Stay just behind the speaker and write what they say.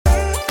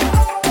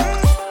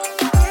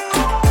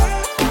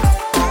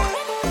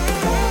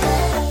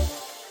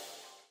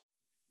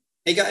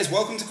Hey guys,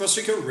 welcome to Costa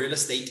Rica Real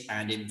Estate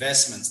and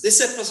Investments. This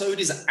episode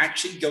is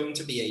actually going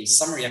to be a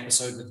summary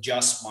episode with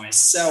just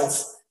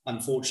myself,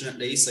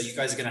 unfortunately. So you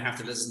guys are going to have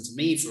to listen to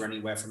me for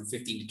anywhere from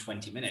 15 to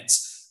 20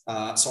 minutes.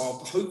 So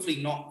I'll hopefully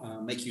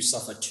not make you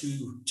suffer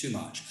too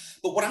much.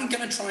 But what I'm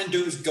going to try and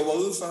do is go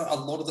over a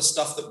lot of the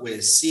stuff that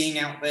we're seeing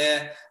out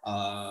there.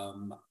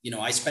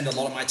 I spend a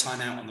lot of my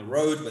time out on the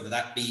road, whether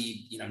that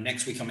be,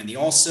 next week I'm in the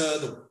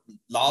Osa.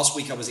 Last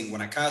week I was in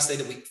Guanacaste.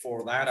 The week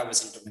before that I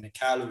was in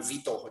Dominical,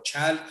 Uvito,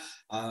 Hochal.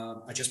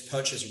 I just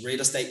purchased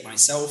real estate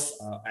myself.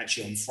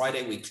 Actually, on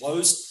Friday we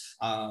closed.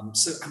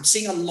 So I'm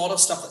seeing a lot of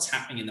stuff that's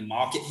happening in the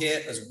market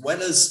here, as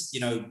well as,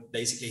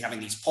 basically having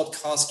these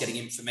podcasts, getting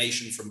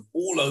information from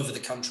all over the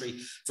country,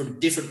 from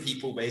different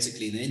people,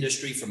 basically in the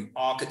industry, from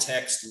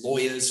architects,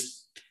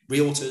 lawyers,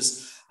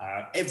 realtors,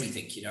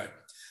 everything,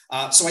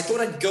 So I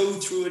thought I'd go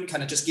through and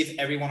kind of just give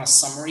everyone a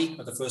summary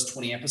of the first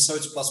 20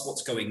 episodes, plus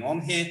what's going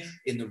on here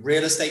in the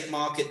real estate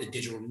market, the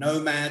digital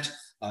nomad,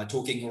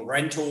 talking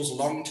rentals,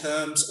 long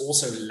terms,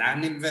 also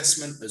land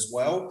investment as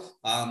well,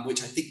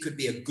 which I think could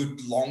be a good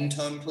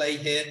long-term play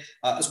here,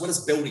 as well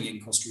as building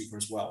in Costa Rica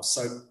as well.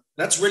 So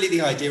that's really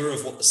the idea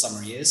of what the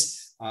summary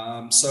is.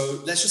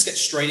 So let's just get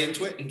straight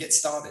into it and get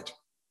started.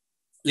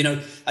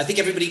 I think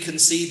everybody can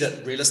see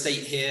that real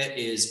estate here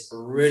is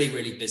really,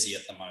 really busy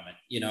at the moment.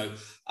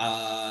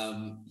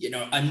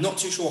 I'm not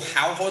too sure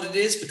how hot it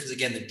is because,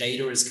 again, the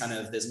data is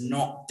there's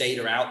not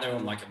data out there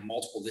on like a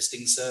multiple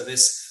listing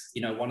service.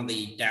 One of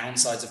the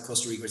downsides of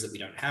Costa Rica is that we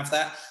don't have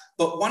that.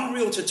 But one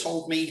realtor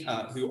told me,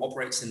 who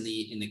operates in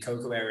the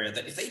Coco area,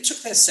 that if they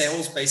took their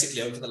sales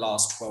basically over the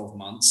last 12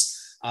 months,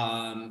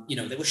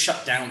 they were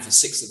shut down for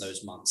 6 of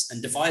those months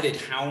and divided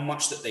how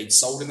much that they'd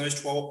sold in those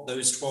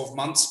 12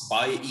 months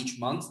by each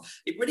month,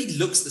 it really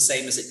looks the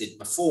same as it did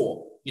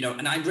before,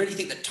 and I really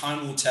think that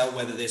time will tell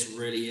whether this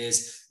really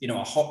is,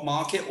 a hot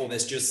market or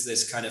there's just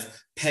this kind of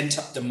pent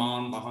up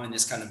demand behind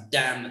this kind of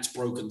dam that's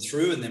broken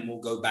through, and then we'll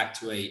go back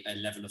to a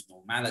level of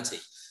normality.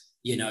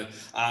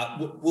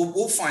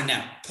 We'll find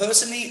out.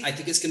 Personally, I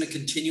think it's going to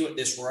continue at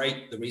this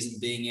rate. The reason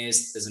being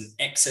is there's an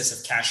excess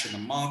of cash in the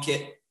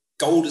market.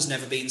 Gold has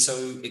never been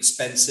so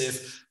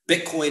expensive.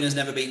 Bitcoin has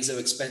never been so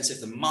expensive.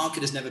 The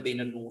market has never been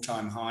at an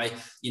all-time high.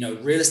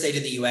 Real estate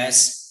in the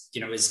US,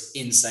 is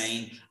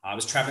insane. I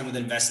was traveling with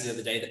an investor the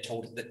other day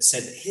that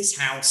said that his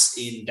house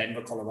in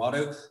Denver,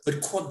 Colorado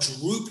had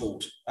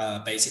quadrupled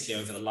basically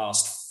over the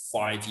last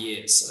 5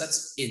 years. So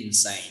that's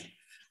insane.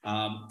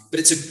 But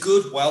it's a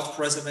good wealth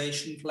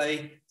preservation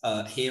play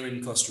here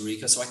in Costa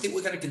Rica. So I think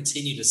we're going to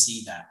continue to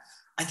see that.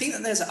 I think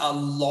that there's a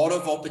lot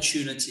of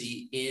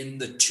opportunity in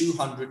the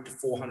 $200,000 to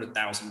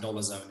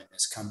 $400,000 zone in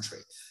this country.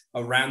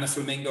 Around the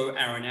Flamingo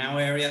Arenal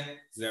area,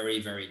 very,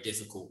 very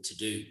difficult to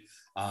do.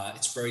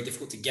 It's very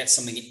difficult to get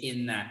something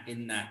in that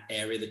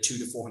area, the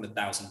 $200,000 to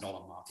 $400,000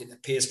 mark. It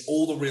appears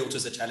all the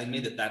realtors are telling me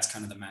that that's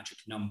kind of the magic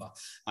number.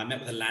 I met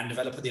with a land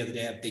developer the other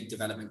day, a big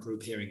development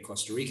group here in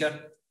Costa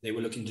Rica. They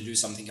were looking to do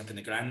something up in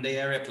the Grande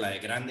area, Playa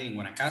Grande in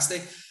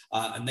Guanacaste.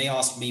 And they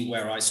asked me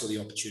where I saw the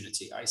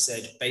opportunity. I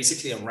said,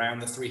 basically around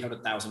the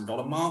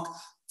 $300,000 mark,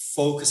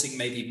 focusing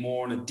maybe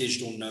more on a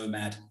digital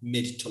nomad,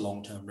 mid to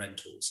long-term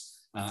rentals.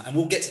 And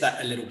we'll get to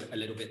that a little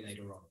bit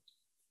later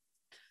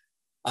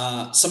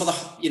on. Some of the,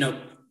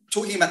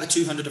 talking about the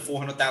 $200,000 to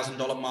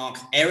 $400,000 mark,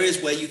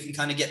 areas where you can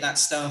kind of get that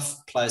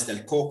stuff, Playas del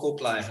Coco,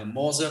 Playa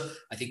Hermosa,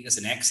 I think there's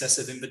an excess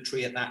of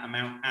inventory at that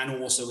amount,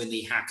 and also in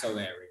the Jaco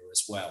area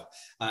as well.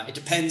 It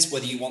depends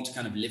whether you want to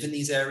kind of live in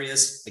these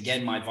areas.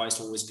 Again, my advice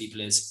to always people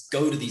is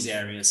go to these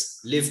areas,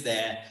 live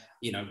there,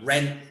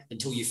 rent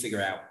until you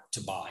figure out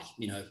to buy.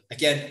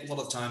 Again, a lot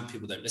of the time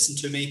people don't listen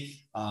to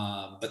me,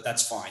 but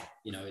that's fine.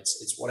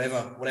 It's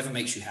whatever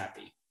makes you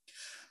happy.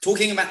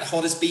 Talking about the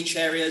hottest beach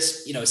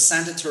areas,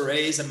 Santa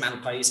Teresa and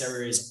Malpais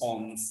area is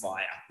on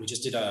fire. We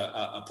just did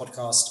a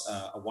podcast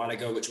a while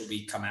ago, which will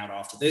come out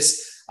after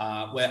this,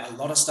 where a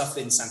lot of stuff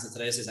in Santa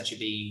Teresa is actually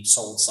being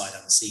sold sight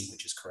unseen,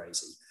 which is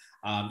crazy.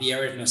 The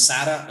area of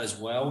Nosara as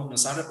well.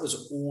 Nosara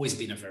has always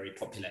been a very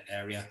popular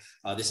area.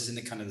 This is in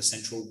the kind of the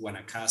central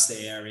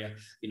Guanacaste area.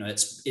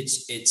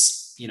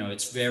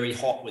 It's very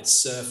hot with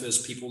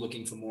surfers, people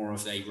looking for more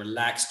of a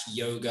relaxed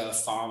yoga,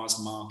 farmers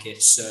market,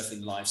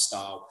 surfing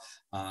lifestyle.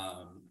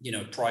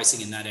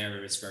 Pricing in that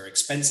area is very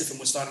expensive, and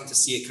we're starting to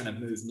see it kind of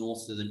move more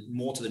to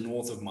the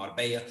north of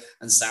Marbella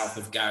and south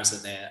of Garza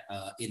there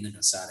in the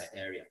Nosara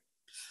area.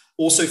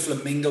 Also,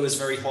 Flamingo is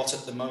very hot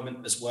at the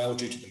moment as well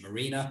due to the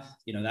marina.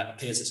 That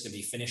appears it's going to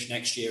be finished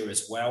next year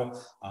as well.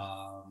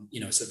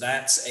 So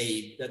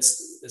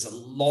there's a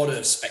lot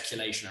of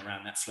speculation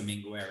around that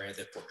Flamingo area,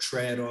 the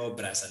Potrero,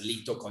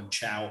 Brazalito,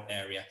 Conchao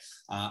area.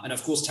 And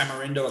of course,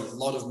 Tamarindo, a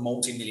lot of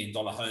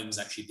multi-million-dollar homes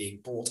actually being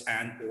bought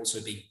and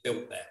also being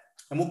built there.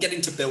 And we'll get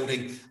into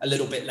building a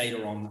little bit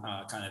later on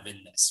kind of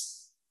in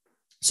this.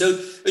 So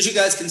as you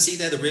guys can see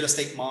there, the real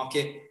estate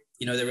market,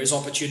 there is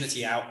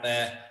opportunity out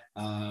there.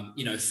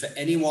 For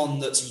anyone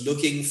that's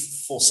looking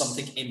for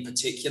something in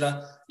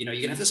particular, you're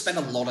going to have to spend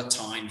a lot of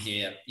time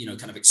here,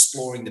 kind of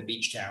exploring the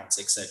beach towns,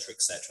 et cetera,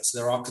 et cetera. So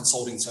there are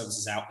consulting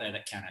services out there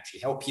that can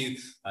actually help you.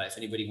 If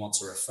anybody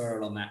wants a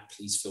referral on that,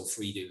 please feel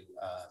free to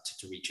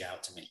reach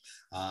out to me.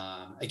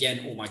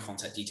 Again, all my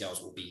contact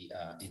details will be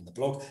in the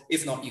blog.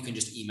 If not, you can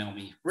just email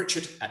me,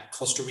 Richard at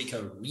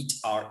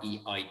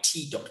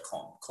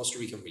CostaRicaReit.com,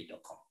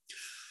 CostaRicaReit.com.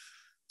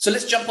 So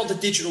let's jump onto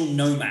digital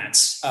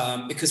nomads,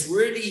 because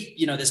really,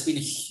 there's been a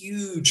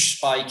huge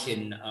spike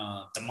in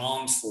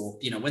demand for,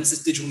 when's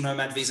this digital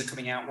nomad visa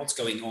coming out? What's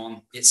going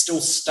on? It's still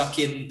stuck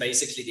in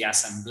basically the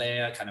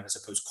Assemblea, kind of, I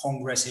suppose,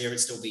 Congress here.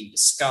 It's still being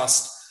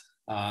discussed.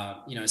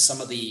 Some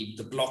of the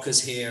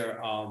blockers here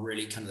are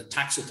really kind of the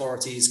tax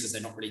authorities because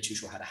they're not really too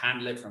sure how to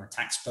handle it from a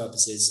tax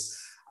purposes.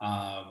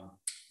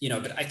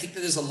 But I think that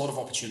there's a lot of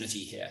opportunity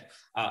here,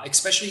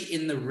 especially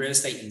in the real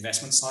estate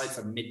investment side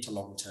for mid to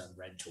long-term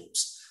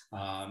rentals.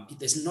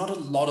 There's not a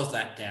lot of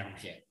that down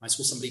here. I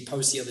saw somebody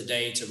post the other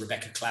day to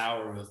Rebecca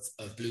Clower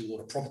of Blue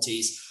Water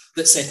Properties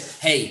that said,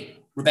 hey,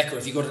 Rebecca,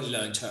 have you got any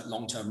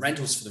long-term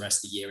rentals for the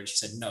rest of the year? And she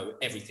said, no,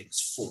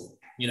 everything's full.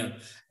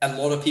 A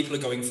lot of people are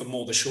going for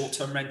more the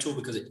short-term rental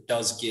because it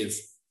does give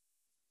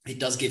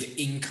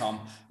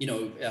income,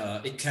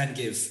 it can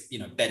give,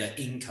 better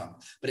income,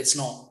 but it's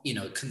not,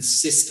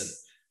 consistent.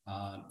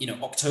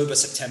 October,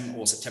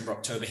 September,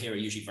 October here are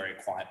usually very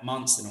quiet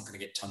months. They're not going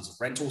to get tons of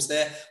rentals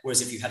there.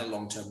 Whereas if you had a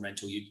long-term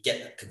rental, you'd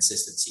get that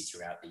consistency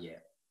throughout the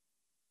year.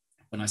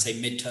 When I say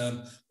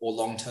midterm or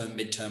long-term,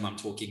 midterm, I'm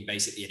talking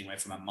basically anywhere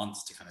from a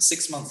month to kind of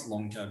 6 months,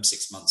 long-term,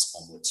 6 months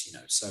onwards,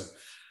 So,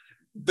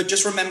 but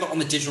just remember on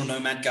the digital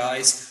nomad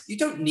guys, you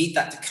don't need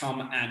that to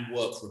come and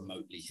work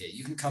remotely here.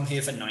 You can come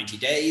here for 90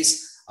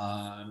 days.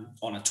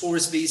 On a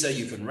tourist visa,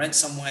 you can rent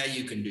somewhere,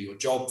 you can do your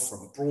job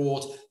from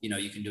abroad,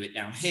 you can do it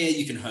down here,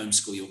 you can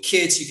homeschool your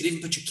kids, you can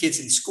even put your kids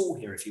in school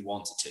here if you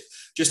wanted to.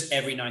 Just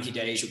every 90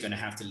 days, you're going to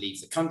have to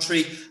leave the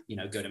country,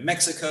 go to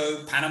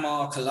Mexico,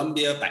 Panama,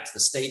 Colombia, back to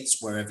the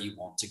States, wherever you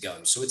want to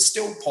go. So it's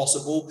still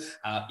possible,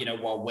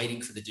 while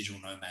waiting for the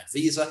digital nomad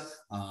visa.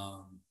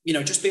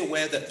 Just be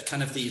aware that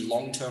kind of the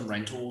long-term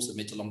rentals, the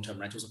mid to long-term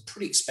rentals are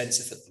pretty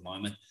expensive at the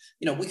moment.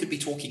 We could be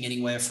talking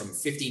anywhere from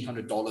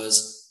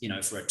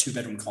 $1,500, for a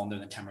 2-bedroom condo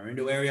in the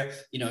Tamarindo area,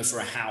 for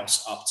a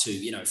house up to,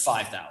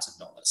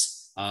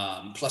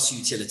 $5,000 plus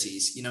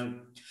utilities,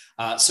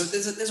 So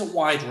there's a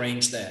wide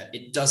range there.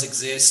 It does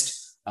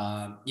exist.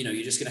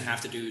 You're just going to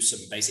have to do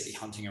some basically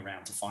hunting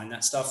around to find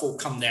that stuff or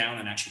come down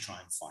and actually try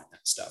and find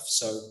that stuff.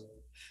 So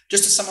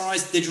just to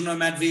summarize, digital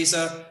nomad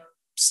visa,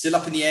 still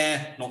up in the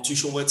air, not too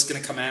sure where it's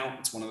going to come out.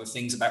 It's one of the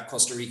things about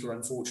Costa Rica,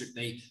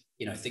 unfortunately,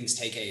 things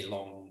take a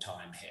long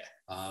time here.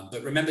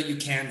 But remember, you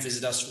can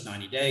visit us for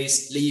 90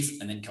 days, leave,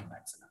 and then come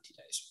back for 90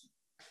 days.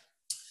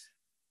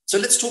 So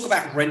let's talk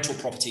about rental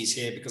properties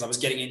here because I was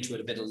getting into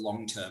it a bit of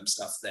long-term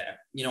stuff there.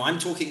 I'm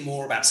talking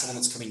more about someone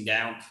that's coming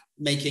down,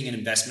 making an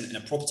investment in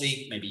a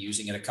property, maybe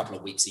using it a couple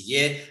of weeks a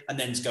year, and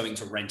then going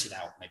to rent it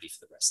out maybe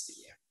for the rest of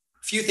the year.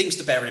 A few things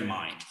to bear in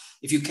mind.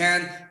 If you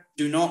can,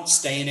 do not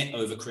stay in it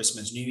over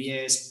Christmas, New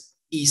Year's,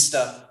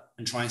 Easter,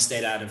 and try and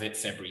stay out of it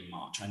February,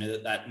 March. I know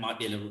that might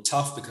be a little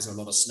tough because there are a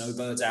lot of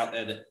snowbirds out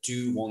there that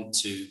do want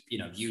to,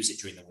 use it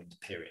during the winter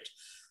period.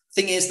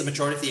 Thing is, the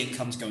majority of the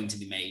income is going to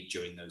be made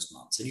during those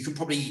months. And you can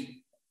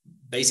probably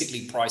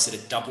basically price it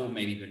at double,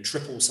 maybe even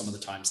triple some of the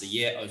times of the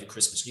year over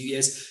Christmas, New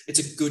Year's. It's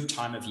a good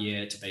time of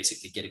year to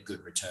basically get a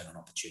good return on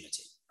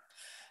opportunity.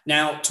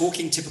 Now,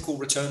 talking typical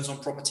returns on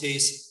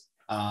properties,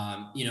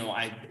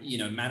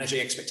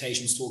 managing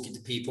expectations, talking to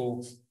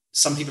people.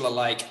 Some people are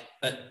like,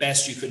 at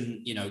best, you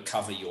can,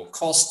 cover your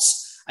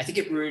costs. I think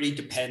it really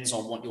depends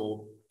on what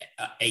your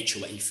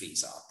HOA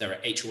fees are. There are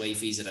HOA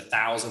fees at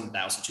 $1,000,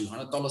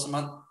 $1,200 a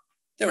month.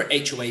 There are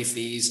HOA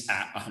fees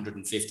at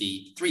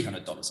 $150,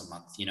 $300 a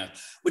month,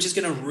 which is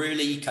going to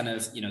really kind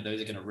of,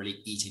 those are going to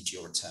really eat into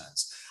your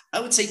returns.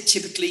 I would say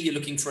typically you're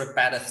looking for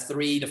about a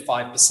 3 to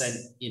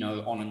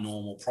 5%, on a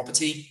normal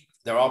property.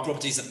 There are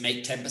properties that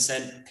make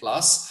 10%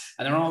 plus,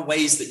 and there are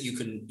ways that you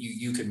can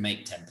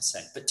make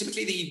 10%. But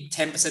typically the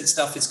 10%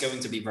 stuff is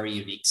going to be very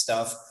unique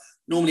stuff.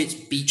 Normally it's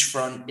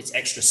beachfront, it's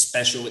extra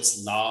special,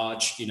 it's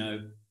large,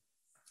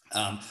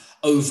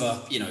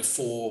 over,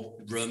 4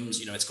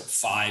 rooms, it's got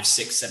 5,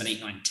 6, 7,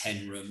 8, 9,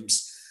 10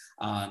 rooms.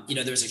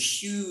 There's a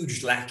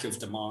huge lack of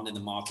demand in the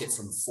market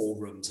from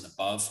 4 rooms and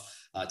above.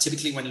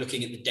 Typically, when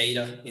looking at the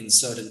data in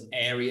certain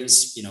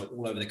areas,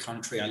 all over the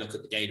country, I look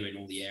at the data in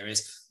all the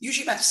areas.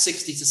 Usually about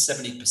 60 to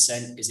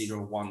 70% is either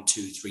a 1,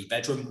 2, 3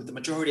 bedroom, with the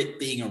majority of it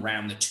being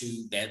around the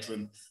 2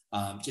 bedroom,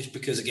 just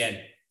because, again,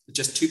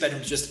 just 2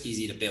 bedrooms, just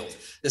easy to build.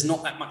 There's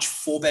not that much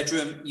 4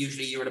 bedroom.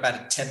 Usually you're at about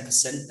a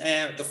 10%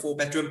 there at the 4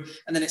 bedroom,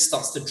 and then it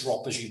starts to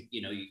drop as you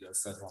go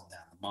further on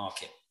down the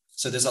market.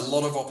 So there's a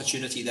lot of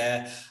opportunity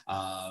there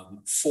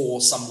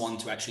for someone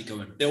to actually go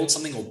and build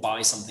something or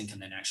buy something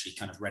and then actually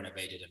kind of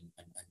renovate it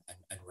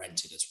and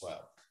rent it as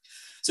well.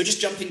 So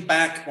just jumping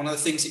back, one of the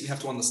things that you have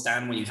to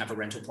understand when you have a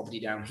rental property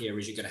down here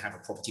is you're going to have a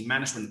property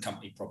management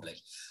company probably.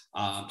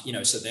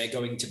 So they're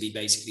going to be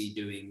basically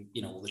doing,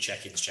 all the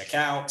check-ins,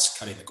 check-outs,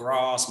 cutting the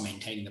grass,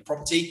 maintaining the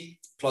property.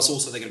 Plus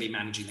also they're going to be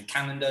managing the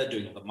calendar,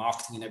 doing all the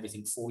marketing and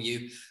everything for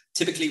you.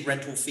 Typically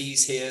rental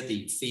fees here,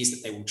 the fees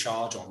that they will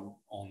charge on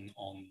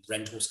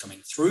rentals coming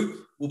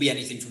through will be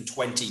anything from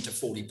 20 to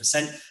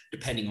 40%,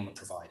 depending on the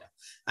provider.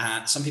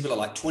 Some people are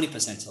like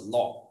 20% a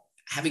lot.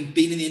 Having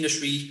been in the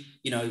industry,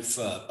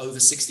 for over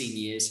 16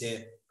 years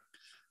here,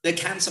 there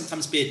can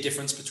sometimes be a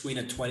difference between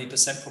a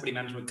 20% property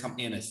management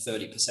company and a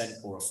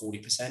 30% or a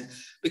 40%,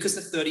 because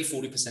the 30,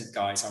 40%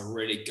 guys are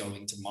really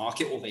going to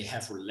market, or they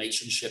have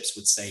relationships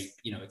with, say,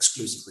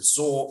 exclusive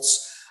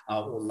resorts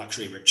or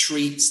luxury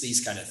retreats,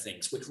 these kind of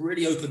things, which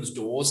really opens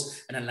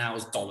doors and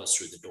allows dollars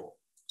through the door.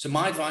 So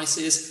my advice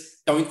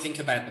is, don't think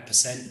about the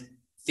percent,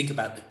 think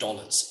about the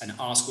dollars, and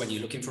ask when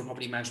you're looking for a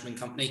property management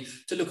company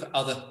to look at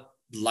other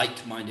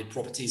like-minded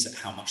properties at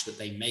how much that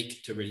they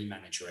make to really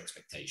manage your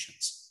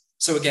expectations.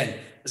 So again,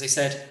 as I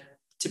said,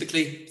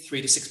 typically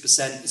 3 to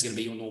 6% is going to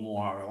be your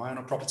normal ROI on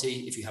a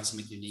property. If you have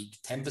something unique,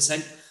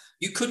 10%.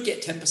 You could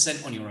get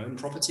 10% on your own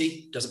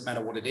property. Doesn't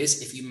matter what it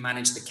is, if you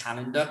manage the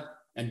calendar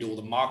and do all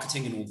the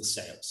marketing and all the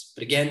sales.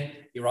 But again,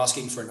 you're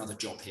asking for another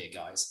job here,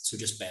 guys. So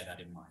just bear that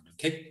in mind,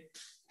 okay?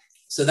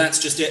 So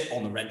that's just it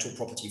on the rental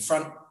property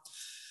front.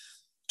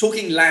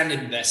 Talking land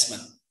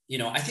investment.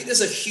 I think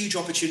there's a huge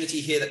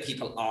opportunity here that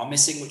people are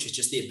missing, which is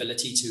just the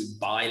ability to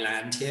buy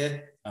land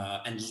here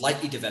and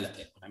lightly develop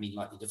it. When I mean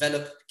lightly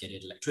develop, get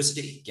it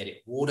electricity, get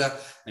it water,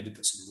 maybe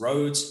put some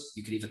roads.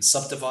 You could even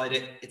subdivide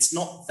it. It's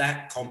not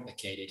that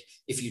complicated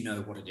if you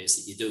know what it is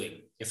that you're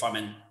doing. If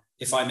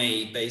I'm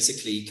a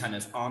basically kind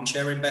of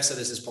armchair investor,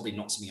 this is probably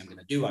not something I'm going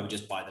to do. I would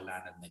just buy the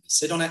land and maybe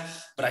sit on it.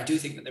 But I do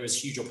think that there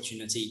is huge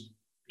opportunity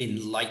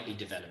in lightly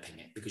developing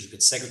it, because you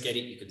could segregate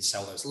it, you can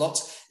sell those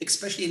lots,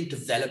 especially in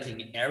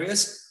developing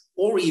areas.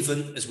 Or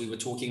even, as we were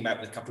talking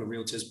about with a couple of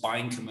realtors,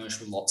 buying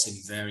commercial lots in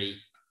very,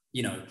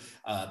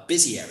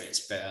 busy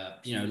areas,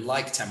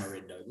 like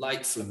Tamarindo,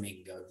 like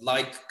Flamingo,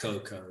 like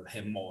Coco,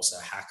 Hermosa,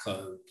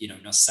 Jaco,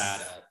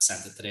 Nosara,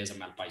 Santa Teresa,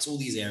 Malpais, all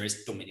these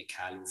areas,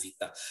 Dominical,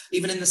 Uvita,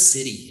 even in the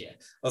city here,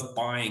 of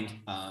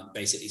buying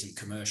basically some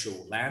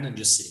commercial land and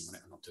just sitting on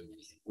it and not doing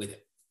anything with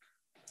it.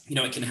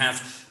 It can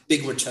have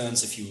big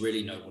returns if you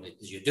really know what it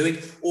is you're doing,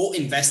 or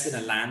invest in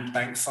a land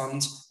bank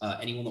fund.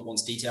 Anyone that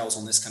wants details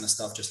on this kind of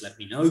stuff, just let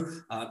me know.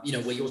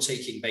 Where you're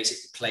taking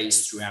basically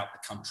plays throughout the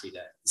country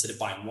there. Instead of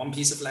buying one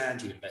piece of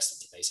land, you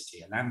invest into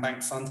basically a land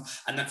bank fund,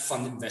 and that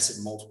fund invests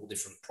in multiple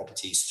different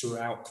properties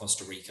throughout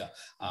Costa Rica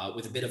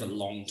with a bit of a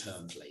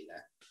long-term play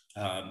there.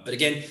 But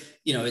again,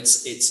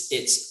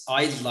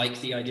 I like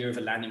the idea of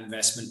a land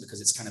investment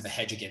because it's kind of a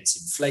hedge against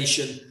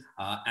inflation,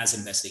 as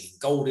investing in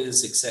gold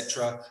is,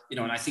 etc.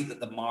 And I think that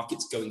the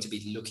market's going to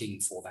be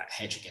looking for that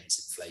hedge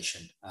against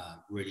inflation,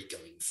 really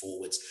going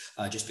forwards,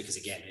 just because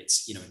again,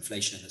 it's,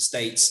 inflation in the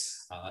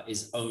States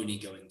is only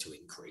going to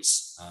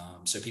increase.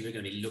 So people are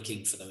going to be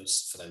looking for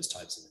those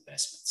types of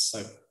investments.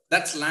 So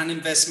that's land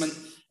investment.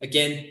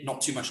 Again, not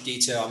too much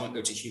detail. I won't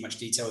go to too much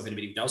detail. If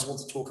anybody does want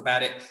to talk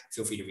about it,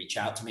 feel free to reach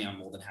out to me. I'm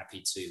more than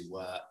happy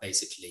to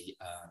basically,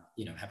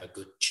 have a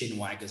good chin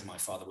wag, as my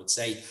father would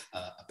say,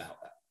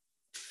 about that.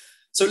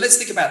 So let's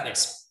think about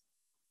this.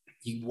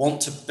 You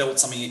want to build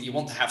something, you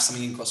want to have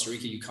something in Costa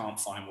Rica, you can't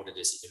find what it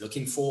is that you're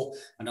looking for.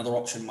 Another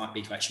option might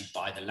be to actually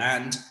buy the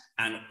land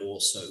and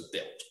also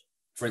build.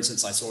 For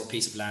instance, I saw a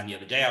piece of land the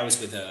other day. I was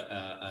with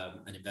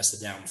an investor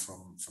down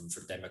from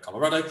Denver,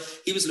 Colorado.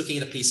 He was looking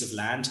at a piece of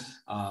land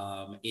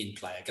in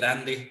Playa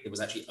Grande. It was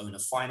actually owner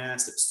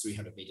financed. It was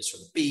 300 meters from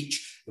the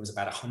beach. It was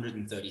about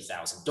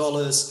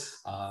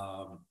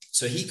 $130,000.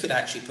 So he could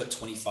actually put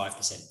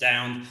 25%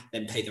 down,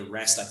 then pay the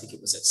rest. I think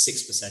it was at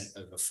 6%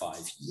 over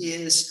 5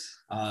 years.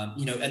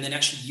 And then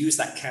actually use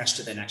that cash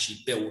to then actually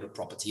build a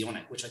property on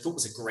it, which I thought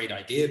was a great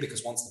idea,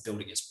 because once the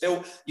building is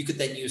built, you could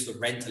then use the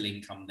rental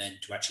income then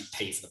to actually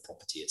pay for the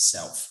property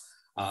itself.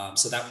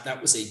 So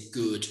that was a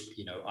good,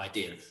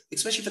 idea,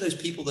 especially for those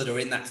people that are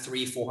in that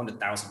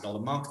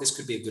 $300,000-$400,000 mark. This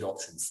could be a good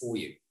option for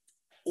you.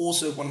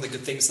 Also, one of the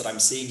good things that I'm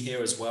seeing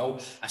here as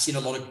well, I've seen a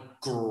lot of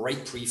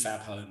great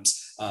prefab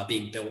homes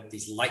being built,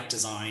 these light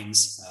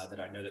designs that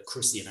I know that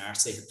Christy and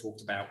Arce have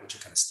talked about, which are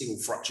kind of steel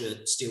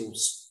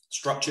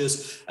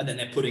structures, and then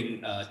they're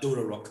putting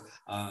Dura Rock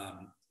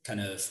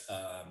kind of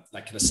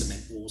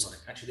cement walls on it.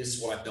 Actually, this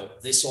is what I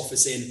built this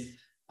office in.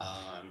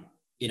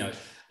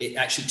 It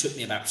actually took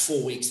me about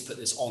 4 weeks to put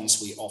this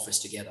ensuite office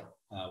together,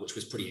 which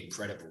was pretty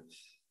incredible.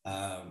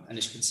 And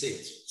as you can see,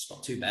 it's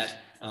not too bad.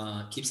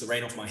 Keeps the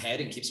rain off my head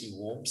and keeps me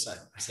warm. So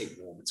I say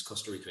warm, it's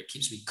Costa Rica. It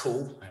keeps me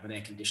cool. I have an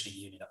air conditioning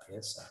unit up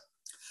here. So,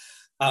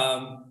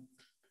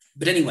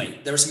 but anyway,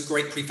 there are some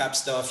great prefab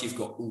stuff. You've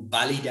got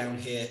Ubali down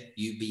here,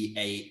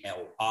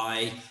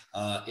 Ubali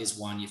is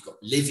one. You've got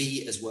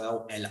Livi as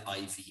well,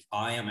 Livi.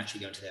 I'm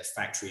actually going to their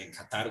factory in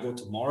Catargo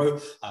tomorrow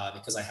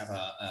because I have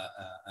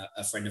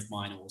a friend of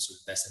mine, also an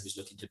investor, who's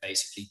looking to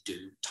basically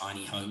do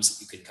tiny homes that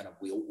you can kind of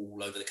wheel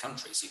all over the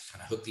country. So you can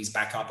kind of hook these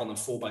back up on the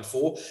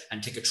 4x4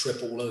 and take a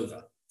trip all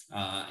over.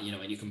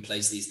 And you can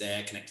place these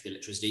there, connect to the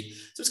electricity.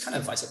 So it's kind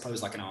of, I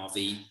suppose, like an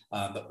RV,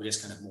 but we're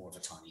just kind of more of a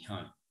tiny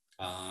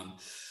home.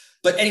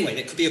 But anyway,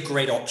 that could be a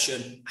great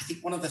option. I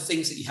think one of the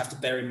things that you have to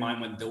bear in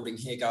mind when building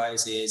here,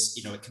 guys, is,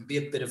 it can be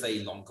a bit of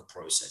a longer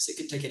process. It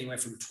can take anywhere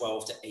from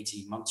 12 to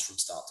 18 months from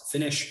start to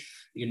finish.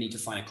 You're going to need to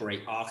find a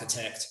great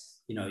architect.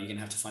 You're going to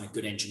have to find a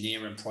good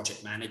engineer and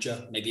project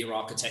manager. Maybe your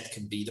architect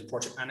can be the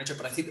project manager,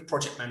 but I think the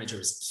project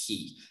manager is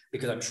key,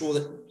 because I'm sure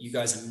that you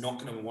guys are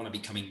not going to want to be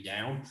coming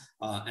down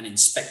and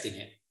inspecting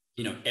it,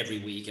 every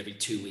week, every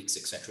 2 weeks,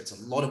 etc. It's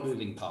a lot of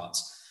moving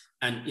parts.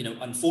 And,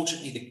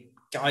 unfortunately, the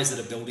guys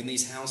that are building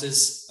these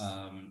houses,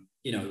 are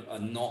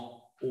not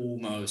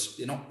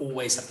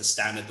always have the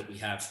standard that we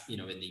have, in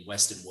the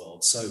Western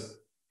world. So,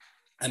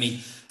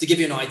 to give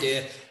you an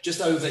idea,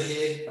 just over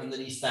here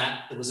underneath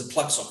that, there was a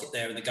plug socket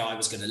there, and the guy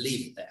was going to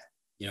leave it there.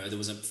 There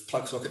was a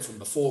plug socket from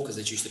before, because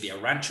there used to be a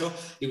rancho.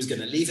 He was going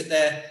to leave it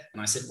there.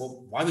 And I said,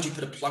 well, why would you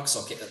put a plug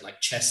socket at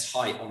like chest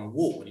height on a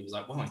wall? And he was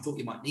like, well, I thought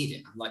you might need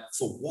it. I'm like,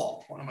 for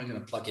what? What am I going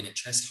to plug in at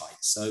chest height?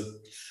 So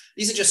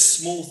these are just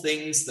small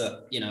things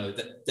that,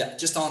 that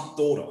just aren't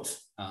thought of,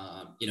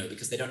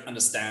 because they don't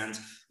understand,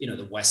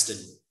 the Western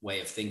way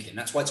of thinking.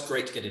 That's why it's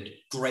great to get a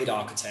great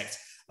architect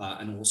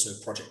and also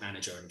project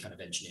manager and kind of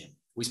engineer.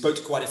 We spoke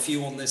to quite a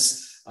few on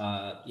this.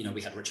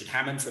 We had Richard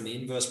Hammond from the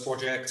Inverse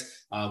Project.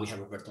 We have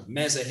Roberto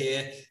Meza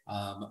here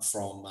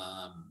from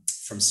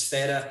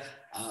Sfera.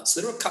 So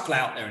there are a couple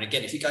out there. And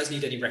again, if you guys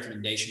need any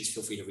recommendations,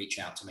 feel free to reach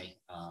out to me.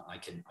 I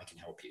can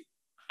help you.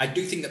 I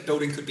do think that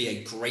building could be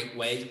a great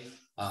way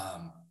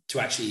to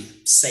actually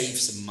save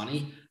some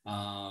money,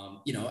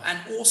 and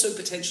also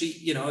potentially,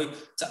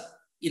 to,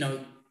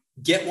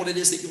 get what it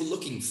is that you're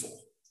looking for.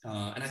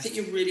 And I think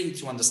you really need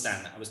to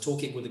understand that. I was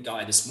talking with a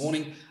guy this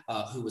morning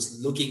who was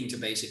looking to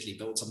basically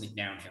build something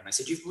down here. And I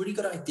said, you've really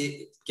got to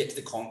get to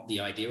the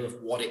idea of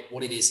what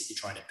it is that you're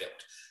trying to build.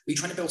 Are you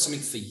trying to build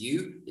something for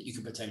you that you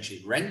can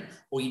potentially rent,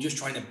 or are you just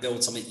trying to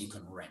build something that you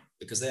can rent?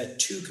 Because they're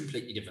two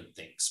completely different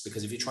things.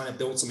 Because if you're trying to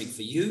build something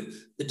for you,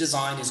 the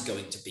design is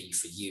going to be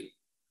for you.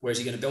 Whereas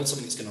you're going to build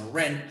something that's going to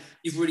rent,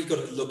 you've really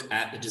got to look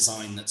at the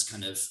design that's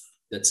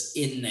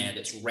in there,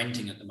 that's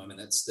renting at the moment,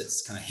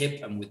 that's kind of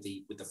hip and with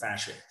the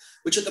fashion,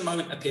 which at the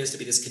moment appears to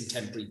be this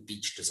contemporary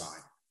beach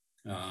design.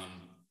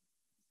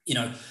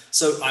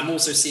 So I'm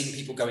also seeing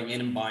people going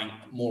in and buying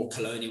more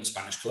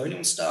Spanish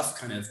colonial stuff,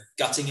 kind of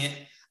gutting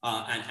it,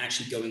 and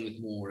actually going with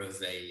more of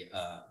a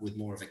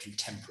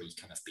contemporary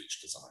kind of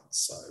beach design.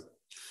 So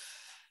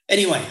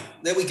anyway,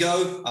 there we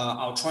go.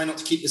 I'll try not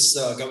to keep this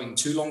going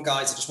too long,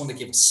 guys. I just want to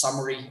give a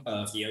summary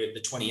of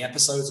the 20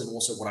 episodes and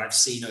also what I've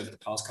seen over the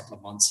past couple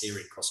of months here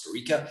in Costa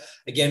Rica.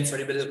 Again, for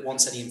anybody that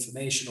wants any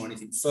information or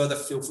anything further,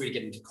 feel free to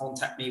get into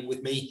contact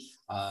with me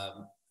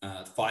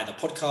via the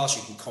podcast.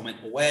 You can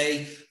comment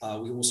away.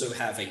 We also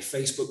have a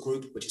Facebook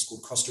group, which is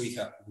called Costa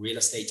Rica Real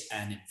Estate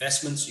and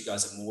Investments. You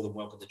guys are more than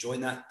welcome to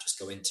join that. Just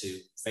go into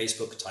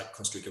Facebook, type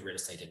Costa Rica Real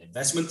Estate and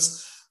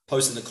Investments,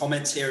 post in the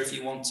comments here if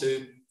you want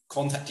to.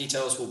 Contact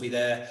details will be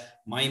there.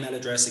 My email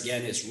address,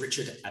 again, is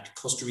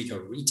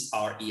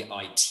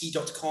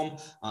richard@costaricareit.com.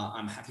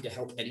 I'm happy to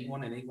help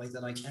anyone in any way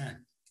that I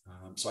can.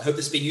 So I hope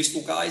this has been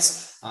useful,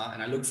 guys,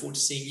 and I look forward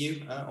to seeing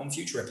you on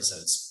future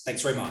episodes.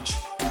 Thanks very much.